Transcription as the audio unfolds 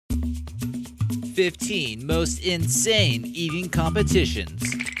15 most insane eating competitions.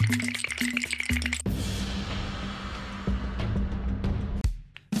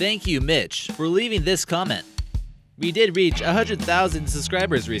 Thank you, Mitch, for leaving this comment. We did reach 100,000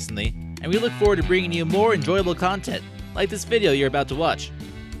 subscribers recently, and we look forward to bringing you more enjoyable content, like this video you're about to watch.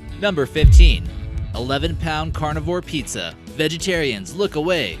 Number 15. 11-pound carnivore pizza. Vegetarians, look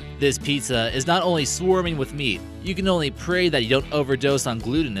away. This pizza is not only swarming with meat, you can only pray that you don't overdose on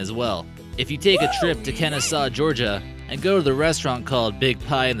gluten as well. If you take a trip to Kennesaw, Georgia, and go to the restaurant called Big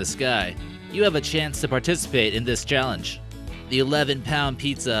Pie in the Sky, you have a chance to participate in this challenge. The 11-pound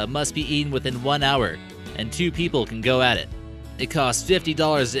pizza must be eaten within 1 hour, and 2 people can go at it. It costs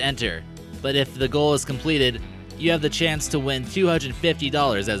 $50 to enter, but if the goal is completed, you have the chance to win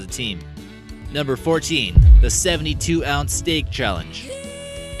 $250 as a team. Number 14, the 72-ounce steak challenge.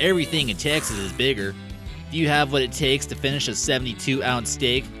 Everything in Texas is bigger. Do you have what it takes to finish a 72-ounce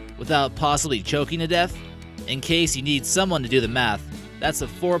steak without possibly choking to death? In case you need someone to do the math, that's a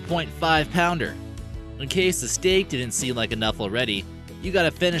 4.5-pounder. In case the steak didn't seem like enough already, you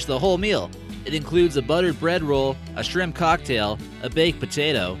gotta finish the whole meal. It includes a buttered bread roll, a shrimp cocktail, a baked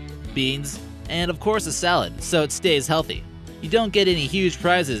potato, beans, and of course a salad, so it stays healthy. You don't get any huge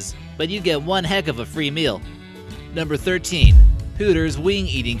prizes, but you get one heck of a free meal. Number 13, Hooters Wing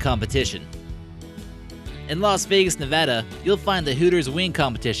Eating Competition. In Las Vegas, Nevada, you'll find the Hooters Wing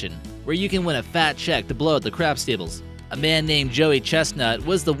Competition, where you can win a fat check to blow at the crap stables. A man named Joey Chestnut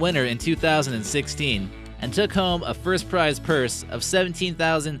was the winner in 2016 and took home a first prize purse of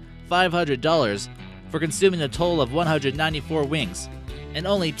 $17,500 for consuming a total of 194 wings in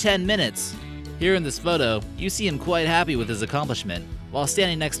only 10 minutes. Here in this photo, you see him quite happy with his accomplishment while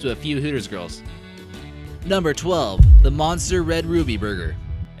standing next to a few Hooters girls. Number 12, the Monster Red Ruby Burger.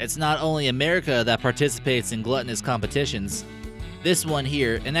 It's not only America that participates in gluttonous competitions. This one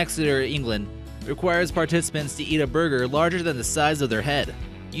here in Exeter, England, requires participants to eat a burger larger than the size of their head.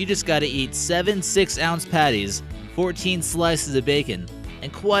 You just gotta eat 7 6-ounce patties, 14 slices of bacon,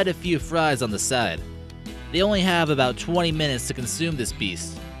 and quite a few fries on the side. They only have about 20 minutes to consume this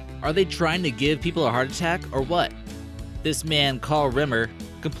beast. Are they trying to give people a heart attack or what? This man, Carl Rimmer,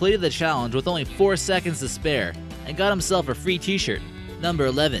 completed the challenge with only 4 seconds to spare and got himself a free t-shirt. Number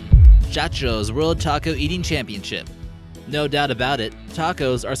 11, Chacho's World Taco Eating Championship. No doubt about it,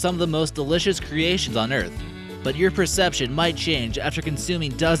 tacos are some of the most delicious creations on earth, but your perception might change after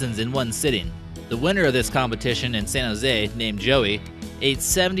consuming dozens in one sitting. The winner of this competition in San Jose, named Joey, ate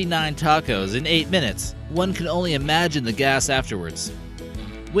 79 tacos in 8 minutes. One can only imagine the gas afterwards.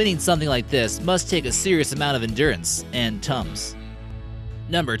 Winning something like this must take a serious amount of endurance and Tums.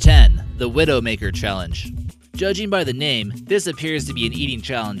 Number 10, the Widowmaker Challenge. Judging by the name, this appears to be an eating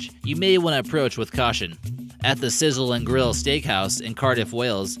challenge you may want to approach with caution. At the Sizzle and Grill Steakhouse in Cardiff,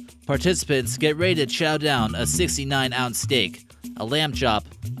 Wales, participants get ready to chow down a 69-ounce steak, a lamb chop,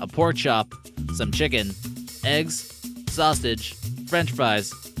 a pork chop, some chicken, eggs, sausage, french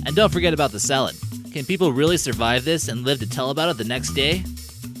fries, and don't forget about the salad. Can people really survive this and live to tell about it the next day?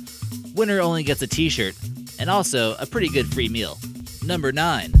 Winner only gets a t-shirt, and also a pretty good free meal. Number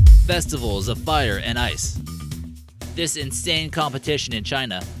 9, Festivals of Fire and Ice. This insane competition in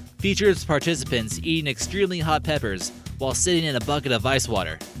China features participants eating extremely hot peppers while sitting in a bucket of ice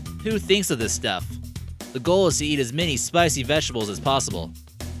water. Who thinks of this stuff? The goal is to eat as many spicy vegetables as possible.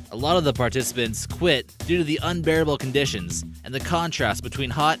 A lot of the participants quit due to the unbearable conditions and the contrast between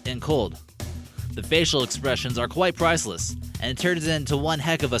hot and cold. The facial expressions are quite priceless, and it turns into one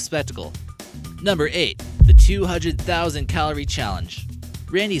heck of a spectacle. Number 8, the 200,000 Calorie Challenge.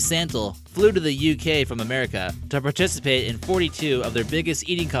 Randy Santel flew to the UK from America to participate in 42 of their biggest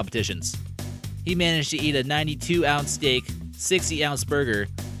eating competitions. He managed to eat a 92-ounce steak, 60-ounce burger,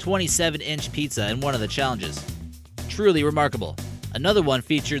 27-inch pizza in one of the challenges. Truly remarkable. Another one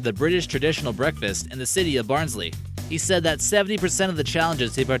featured the British traditional breakfast in the city of Barnsley. He said that 70% of the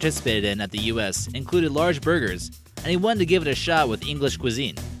challenges he participated in at the US included large burgers, and he wanted to give it a shot with English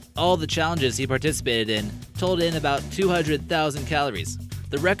cuisine. All the challenges he participated in totaled in about 200,000 calories.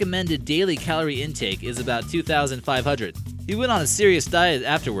 The recommended daily calorie intake is about 2,500. He went on a serious diet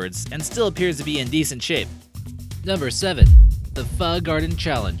afterwards and still appears to be in decent shape. Number 7, the Pho Garden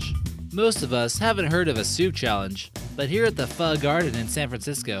Challenge. Most of us haven't heard of a soup challenge, but here at the Pho Garden in San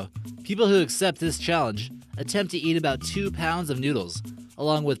Francisco, people who accept this challenge attempt to eat about 2 pounds of noodles,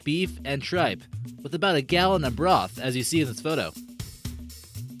 along with beef and tripe, with about a gallon of broth, as you see in this photo.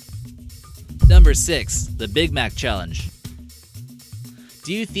 Number 6, the Big Mac Challenge.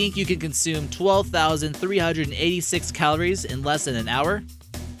 Do you think you can consume 12,386 calories in less than an hour?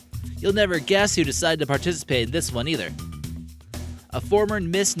 You'll never guess who decided to participate in this one either. a former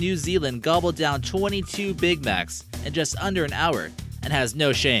Miss New Zealand gobbled down 22 Big Macs in just under an hour and has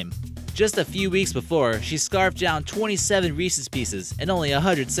no shame. Just a few weeks before, she scarfed down 27 Reese's Pieces in only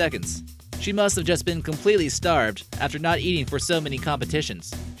 100 seconds. She must have just been completely starved after not eating for so many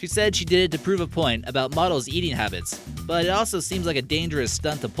competitions. She said she did it to prove a point about models' eating habits, but it also seems like a dangerous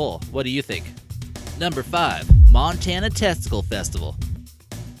stunt to pull. What do you think? Number 5. Montana Testicle Festival.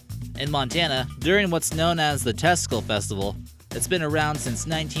 In Montana, during what's known as the Testicle Festival, it's been around since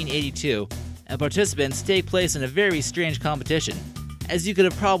 1982, and participants take place in a very strange competition, as you could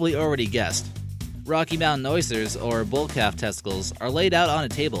have probably already guessed. Rocky Mountain oysters, or bull calf testicles, are laid out on a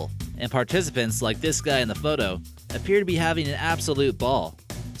table, and participants, like this guy in the photo, appear to be having an absolute ball.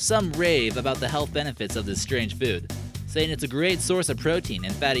 Some rave about the health benefits of this strange food, saying it's a great source of protein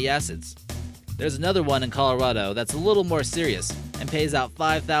and fatty acids. There's another one in Colorado that's a little more serious and pays out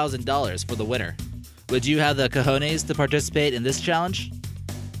 $5,000 for the winner. Would you have the cojones to participate in this challenge?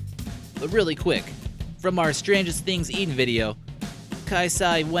 But really quick, from our Strangest Things Eaten video, Kai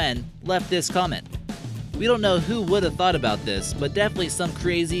Sai Wen left this comment. We don't know who would have thought about this, but definitely some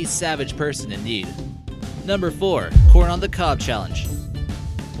crazy, savage person indeed. Number 4. Corn on the Cob Challenge.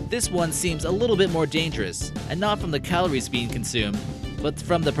 This one seems a little bit more dangerous, and not from the calories being consumed, but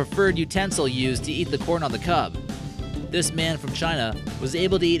from the preferred utensil used to eat the corn on the cob. This man from China was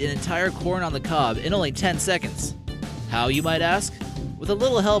able to eat an entire corn on the cob in only 10 seconds. How, you might ask? With a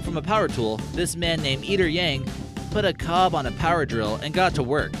little help from a power tool, this man named Eater Yang put a cob on a power drill and got to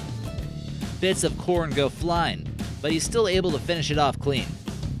work. Bits of corn go flying, but he's still able to finish it off clean.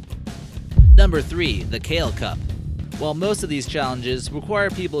 Number 3. The Kale Cup. While most of these challenges require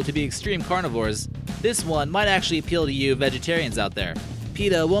people to be extreme carnivores, this one might actually appeal to you vegetarians out there.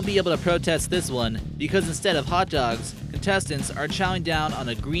 PETA won't be able to protest this one because instead of hot dogs, contestants are chowing down on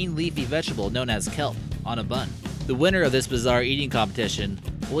a green leafy vegetable known as kelp on a bun. The winner of this bizarre eating competition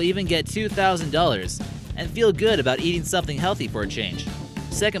will even get $2,000 and feel good about eating something healthy for a change.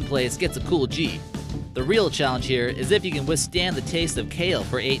 Second place gets a cool G. The real challenge here is if you can withstand the taste of kale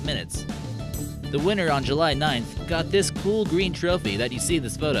for 8 minutes. The winner on July 9th got this cool green trophy that you see in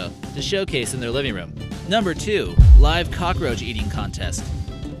this photo to showcase in their living room. Number 2. Live Cockroach Eating Contest.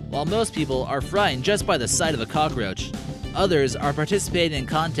 While most people are frightened just by the sight of a cockroach, others are participating in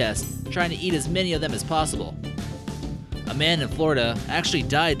contests trying to eat as many of them as possible. A man in Florida actually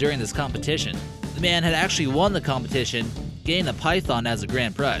died during this competition. The man had actually won the competition, gaining a python as a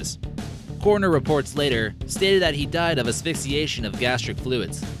grand prize. Coroner reports later stated that he died of asphyxiation of gastric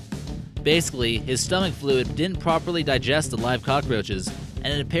fluids. Basically, his stomach fluid didn't properly digest the live cockroaches, and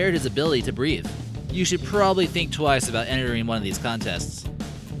it impaired his ability to breathe. You should probably think twice about entering one of these contests.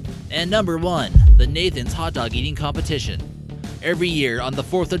 And number 1, the Nathan's Hot Dog Eating Competition. Every year on the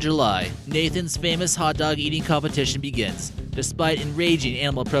 4th of July, Nathan's famous hot dog eating competition begins, despite enraging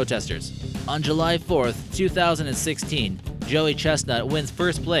animal protesters. On July 4th, 2016, Joey Chestnut wins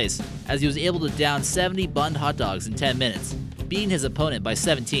first place as he was able to down 70 bunned hot dogs in 10 minutes, beating his opponent by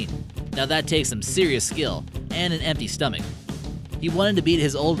 17. Now that takes some serious skill and an empty stomach. He wanted to beat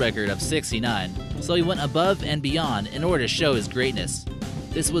his old record of 69, so he went above and beyond in order to show his greatness.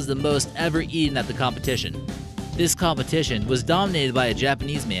 This was the most ever eaten at the competition. This competition was dominated by a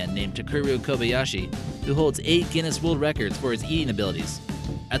Japanese man named Takeru Kobayashi, who holds 8 Guinness World Records for his eating abilities.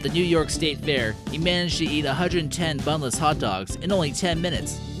 At the New York State Fair, he managed to eat 110 bunless hot dogs in only 10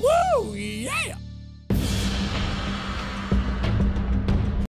 minutes. Woo!